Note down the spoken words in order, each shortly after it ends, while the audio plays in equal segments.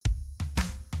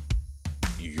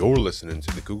You're listening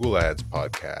to the Google Ads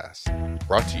Podcast,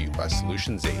 brought to you by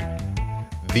Solutions 8,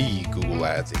 the Google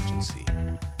Ads agency.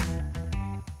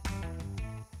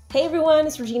 Hey everyone,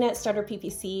 it's Regina at Starter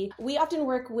PPC. We often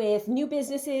work with new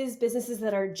businesses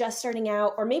that are just starting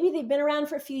out, or maybe they've been around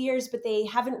for a few years, but they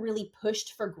haven't really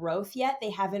pushed for growth yet. They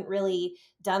haven't really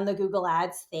done the Google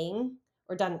Ads thing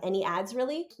or done any ads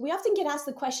really. We often get asked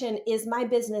the question, is my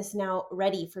business now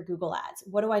ready for Google Ads?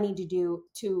 What do I need to do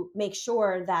to make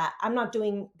sure that I'm not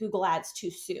doing Google Ads too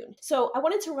soon? So I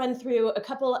wanted to run through a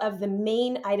couple of the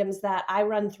main items that I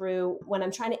run through when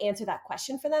I'm trying to answer that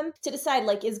question for them to decide,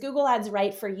 like, is Google Ads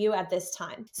right for you at this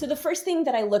time? So the first thing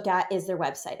that I look at is their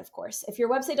website, of course. If your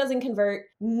website doesn't convert,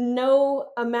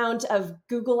 no amount of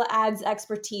Google Ads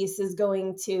expertise is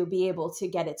going to be able to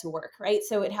get it to work, right?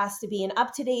 So it has to be an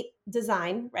up-to-date design,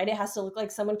 right? It has to look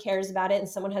like someone cares about it and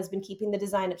someone has been keeping the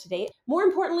design up to date. More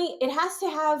importantly, it has to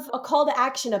have a call to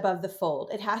action above the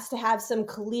fold. It has to have some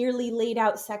clearly laid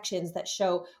out sections that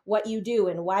show what you do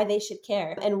and why they should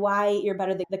care and why you're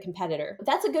better than the competitor.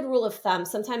 That's a good rule of thumb.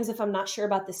 Sometimes if I'm not sure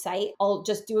about the site, I'll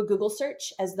just do a Google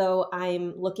search as though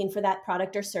I'm looking for that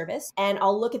product or service, and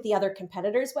I'll look at the other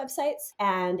competitors' websites.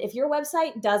 And if your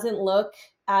website doesn't look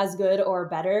as good or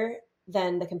better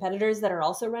than the competitors that are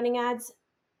also running ads,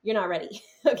 you're not ready.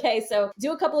 Okay, so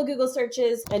do a couple of Google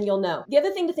searches and you'll know. The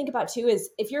other thing to think about too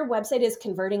is if your website is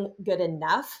converting good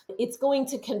enough, it's going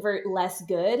to convert less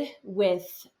good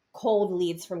with cold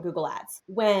leads from Google Ads.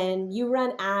 When you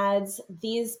run ads,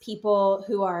 these people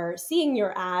who are seeing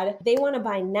your ad, they want to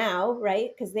buy now, right?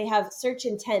 Because they have search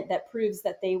intent that proves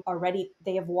that they are ready,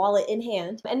 they have wallet in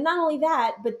hand. And not only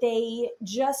that, but they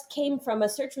just came from a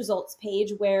search results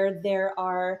page where there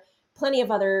are plenty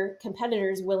of other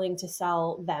competitors willing to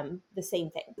sell them the same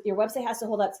thing. Your website has to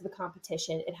hold up to the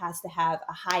competition. It has to have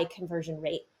a high conversion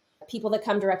rate. People that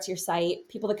come direct to your site,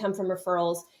 people that come from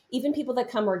referrals, even people that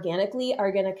come organically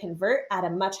are going to convert at a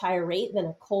much higher rate than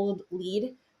a cold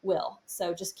lead will.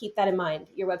 So just keep that in mind.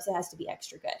 Your website has to be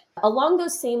extra good. Along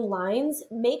those same lines,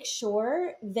 make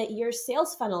sure that your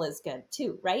sales funnel is good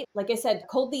too, right? Like I said,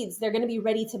 cold leads, they're going to be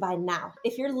ready to buy now.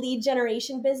 If you're lead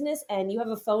generation business and you have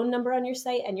a phone number on your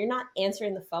site and you're not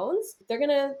answering the phones, they're going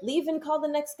to leave and call the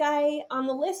next guy on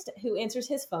the list who answers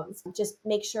his phones. Just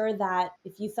make sure that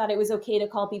if you thought it was okay to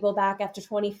call people back after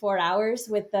 24 hours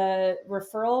with the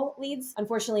referral leads,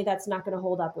 unfortunately, that's not going to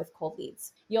hold up with cold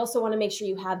leads. You also want to make sure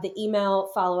you have the email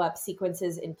follow-up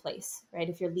sequences in place, right?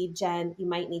 If you're lead gen, you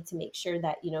might need to make sure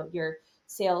that, your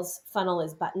sales funnel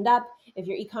is buttoned up. If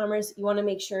you're e-commerce, you want to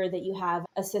make sure that you have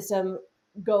a system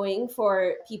going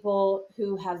for people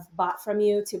who have bought from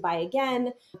you to buy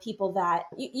again, people that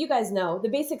you guys know the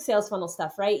basic sales funnel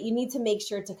stuff, right? You need to make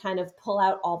sure to kind of pull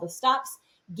out all the stops,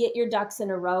 get your ducks in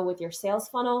a row with your sales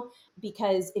funnel,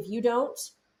 because if you don't,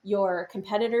 your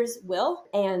competitors will.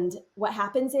 And what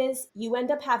happens is you end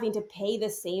up having to pay the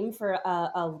same for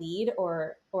a lead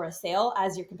or a sale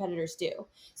as your competitors do.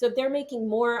 So if they're making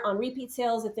more on repeat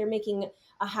sales, if they're making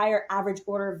a higher average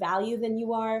order value than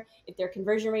you are, if their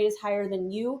conversion rate is higher than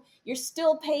you, you're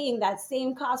still paying that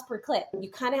same cost per click.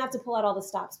 You kind of have to pull out all the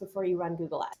stops before you run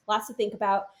Google Ads. Lots to think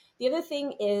about. The other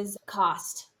thing is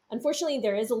cost. Unfortunately,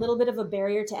 there is a little bit of a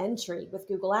barrier to entry with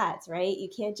Google Ads, right? You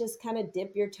can't just kind of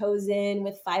dip your toes in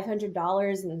with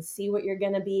 $500 and see what you're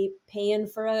going to be paying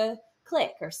for a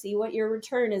click or see what your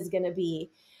return is going to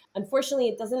be. Unfortunately,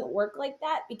 it doesn't work like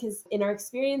that because in our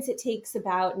experience, it takes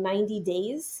about 90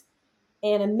 days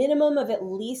and a minimum of at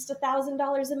least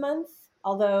 $1,000 a month.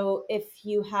 Although if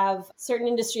you have certain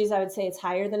industries, I would say it's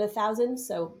higher than 1,000.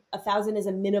 So 1,000 is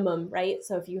a minimum, right?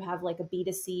 So if you have like a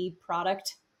B2C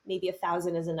product, maybe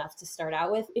 1,000 is enough to start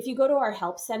out with. If you go to our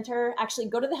help center, actually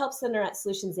go to the help center at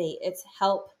Solutions 8. It's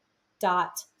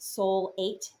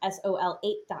help.sol8,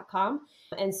 SOL8.com,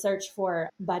 and search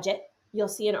for budget. You'll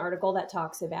see an article that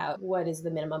talks about what is the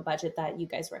minimum budget that you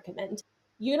guys recommend.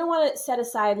 You're going to want to set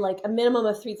aside like a minimum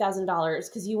of $3,000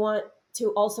 because you want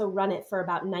to also run it for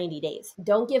about 90 days.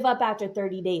 Don't give up after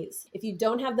 30 days. If you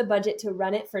don't have the budget to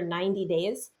run it for 90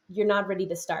 days, you're not ready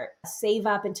to start. Save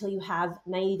up until you have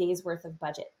 90 days worth of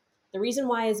budget. The reason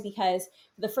why is because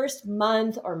for the first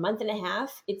month or month and a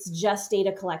half, it's just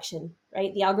data collection,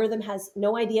 right? The algorithm has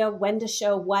no idea when to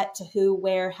show what to who,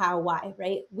 where, how, why,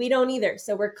 right? We don't either.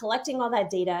 So we're collecting all that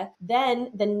data.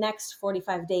 Then the next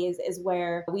 45 days is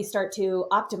where we start to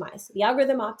optimize. The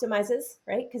algorithm optimizes,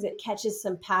 right? Because it catches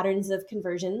some patterns of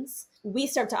conversions. We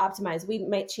start to optimize. We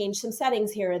might change some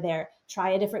settings here or there,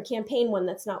 try a different campaign, one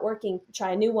that's not working,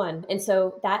 try a new one. And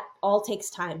so that all takes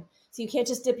time. So you can't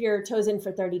just dip your toes in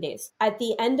for 30 days. At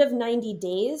the end of 90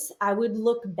 days, I would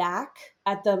look back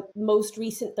at the most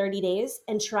recent 30 days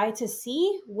and try to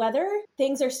see whether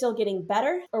things are still getting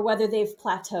better or whether they've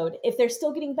plateaued. If they're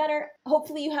still getting better,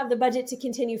 hopefully you have the budget to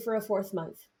continue for a fourth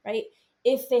month, right?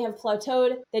 If they have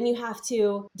plateaued, then you have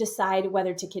to decide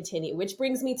whether to continue, which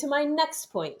brings me to my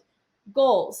next point.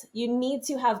 Goals. You need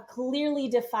to have clearly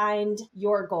defined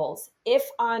your goals. If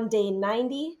on day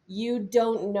 90, you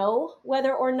don't know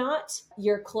whether or not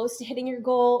you're close to hitting your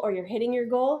goal or you're hitting your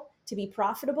goal to be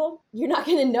profitable, you're not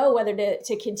going to know whether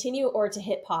to continue or to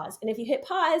hit pause. And if you hit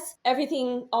pause,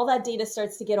 everything, all that data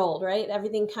starts to get old, right?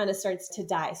 Everything kind of starts to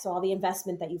die. So all the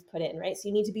investment that you've put in, right? So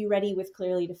you need to be ready with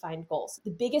clearly defined goals.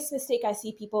 The biggest mistake I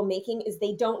see people making is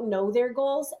they don't know their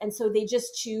goals. And so they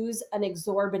just choose an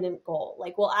exorbitant goal.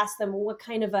 Like we'll ask them, what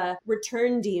kind of a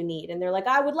return do you need? And they're like,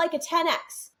 I would like a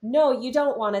 10x. No, you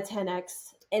don't want a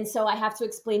 10x. And so I have to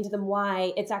explain to them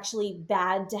why it's actually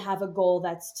bad to have a goal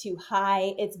that's too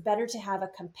high. It's better to have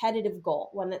a competitive goal,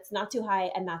 one that's not too high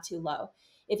and not too low.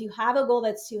 If you have a goal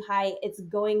that's too high, it's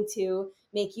going to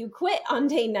make you quit on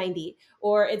day 90,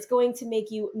 or it's going to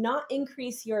make you not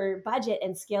increase your budget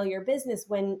and scale your business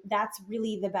when that's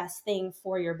really the best thing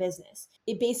for your business.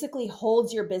 It basically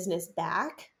holds your business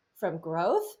back from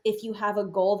growth if you have a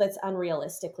goal that's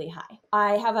unrealistically high.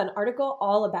 I have an article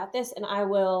all about this, and I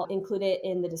will include it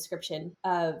in the description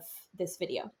of this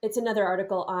video. It's another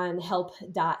article on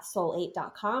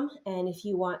help.soul8.com. And if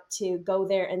you want to go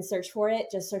there and search for it,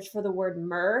 just search for the word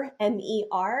MER,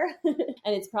 M-E-R, and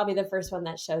it's probably the first one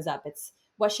that shows up. It's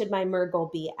what should my MER goal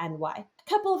be and why? A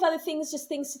couple of other things, just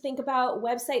things to think about.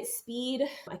 Website speed.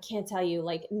 I can't tell you,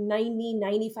 like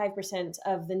 95%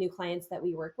 of the new clients that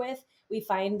we work with, we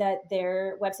find that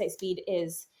their website speed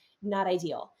is not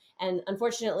ideal. And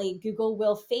unfortunately, Google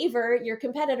will favor your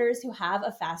competitors who have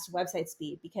a fast website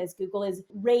speed because Google is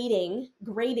grading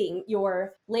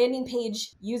your landing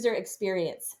page user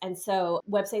experience. And so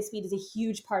website speed is a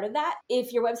huge part of that.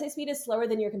 If your website speed is slower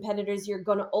than your competitors, you're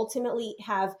going to ultimately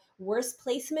have worse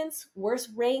placements, worse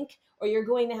rank, or you're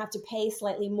going to have to pay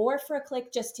slightly more for a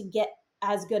click just to get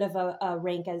as good of a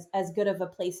rank, as good of a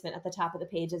placement at the top of the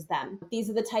page as them. These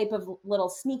are the type of little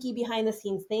sneaky behind the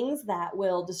scenes things that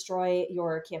will destroy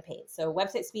your campaign. So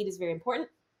website speed is very important.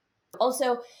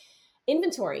 Also,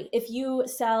 inventory. If you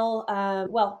sell,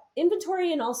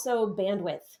 inventory and also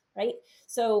bandwidth, right?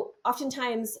 So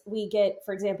oftentimes we get,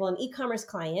 for example, an e-commerce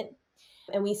client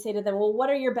and we say to them, well, what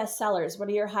are your best sellers? What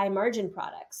are your high margin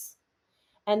products?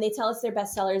 And they tell us their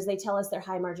best sellers, they tell us their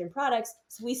high margin products.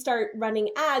 So we start running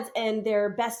ads and their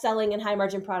best selling and high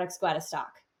margin products go out of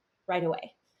stock right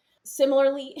away.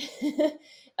 Similarly,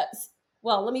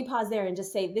 let me pause there and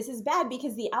just say this is bad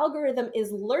because the algorithm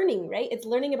is learning, right? It's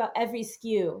learning about every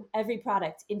SKU, every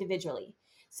product individually.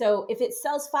 So if it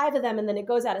sells 5 of them and then it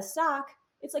goes out of stock,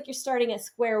 it's like you're starting at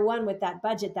square one with that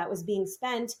budget that was being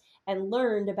spent and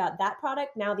learned about that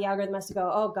product. Now the algorithm has to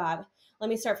go, oh God, let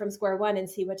me start from square one and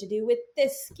see what to do with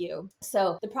this SKU.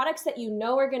 So the products that you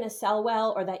know are going to sell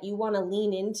well or that you want to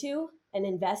lean into and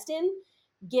invest in,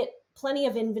 get plenty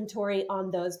of inventory on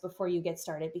those before you get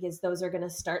started because those are going to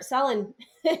start selling.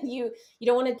 You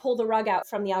don't want to pull the rug out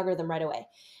from the algorithm right away.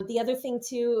 The other thing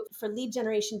too, for lead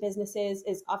generation businesses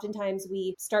is oftentimes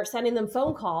we start sending them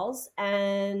phone calls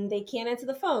and they can't answer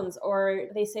the phones, or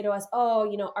they say to us,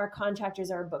 oh, our contractors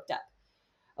are booked up.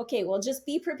 Okay, well, just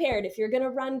be prepared. If you're going to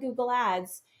run Google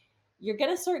Ads, you're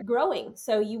going to start growing.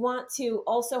 So you want to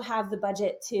also have the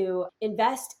budget to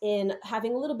invest in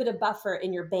having a little bit of buffer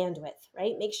in your bandwidth,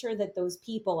 right? Make sure that those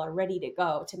people are ready to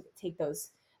go to take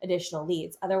those additional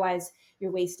leads. Otherwise,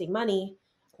 you're wasting money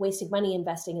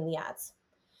investing in the ads.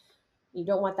 You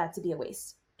don't want that to be a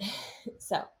waste.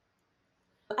 So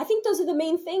I think those are the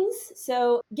main things.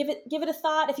 So give it a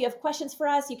thought. If you have questions for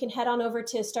us, you can head on over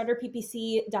to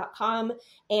starterppc.com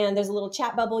and there's a little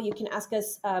chat bubble. You can ask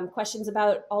us questions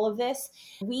about all of this.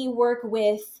 We work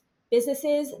with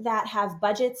businesses that have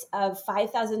budgets of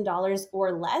 $5,000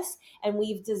 or less, and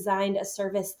we've designed a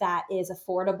service that is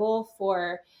affordable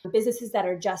for businesses that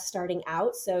are just starting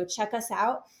out. So check us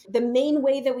out. The main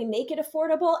way that we make it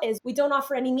affordable is we don't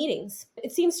offer any meetings.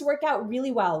 It seems to work out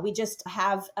really well. We just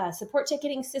have a support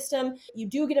ticketing system. You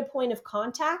do get a point of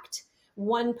contact,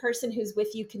 one person who's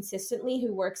with you consistently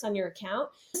who works on your account.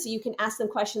 So you can ask them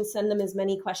questions, send them as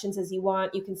many questions as you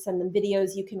want. You can send them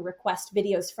videos, you can request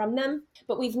videos from them.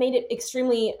 But we've made it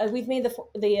we've made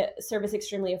the service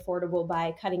extremely affordable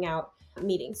by cutting out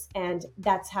meetings. And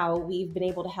that's how we've been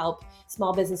able to help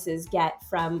small businesses get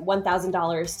from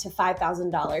 $1,000 to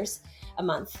 $5,000 a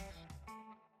month.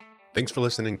 Thanks for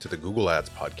listening to the Google Ads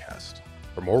podcast.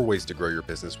 For more ways to grow your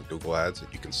business with Google Ads,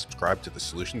 you can subscribe to the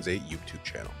Solutions 8 YouTube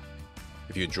channel.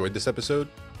 If you enjoyed this episode,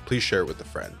 please share it with a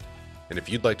friend. And if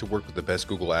you'd like to work with the best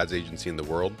Google Ads agency in the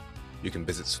world, you can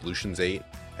visit Solutions 8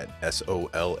 at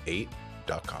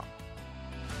sol8.com.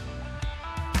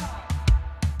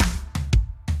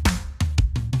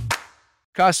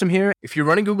 Custom here. If you're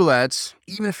running Google Ads,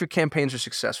 even if your campaigns are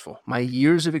successful, my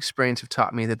years of experience have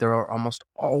taught me that there are almost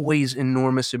always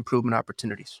enormous improvement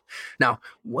opportunities. Now,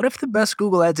 what if the best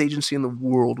Google Ads agency in the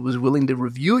world was willing to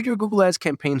review your Google Ads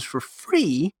campaigns for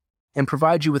free and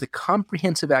provide you with a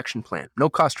comprehensive action plan, no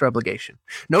cost or obligation?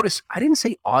 Notice, I didn't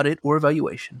say audit or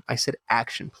evaluation. I said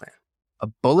action plan. A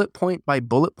bullet point by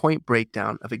bullet point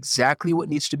breakdown of exactly what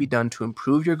needs to be done to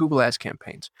improve your Google Ads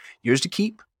campaigns. Yours to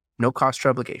keep, no cost or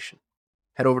obligation.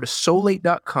 Head over to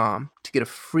sol8.com to get a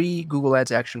free Google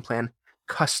Ads action plan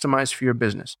customized for your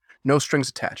business. No strings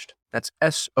attached. That's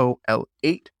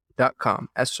sol8.com.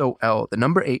 SOL, the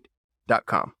number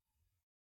 8.com.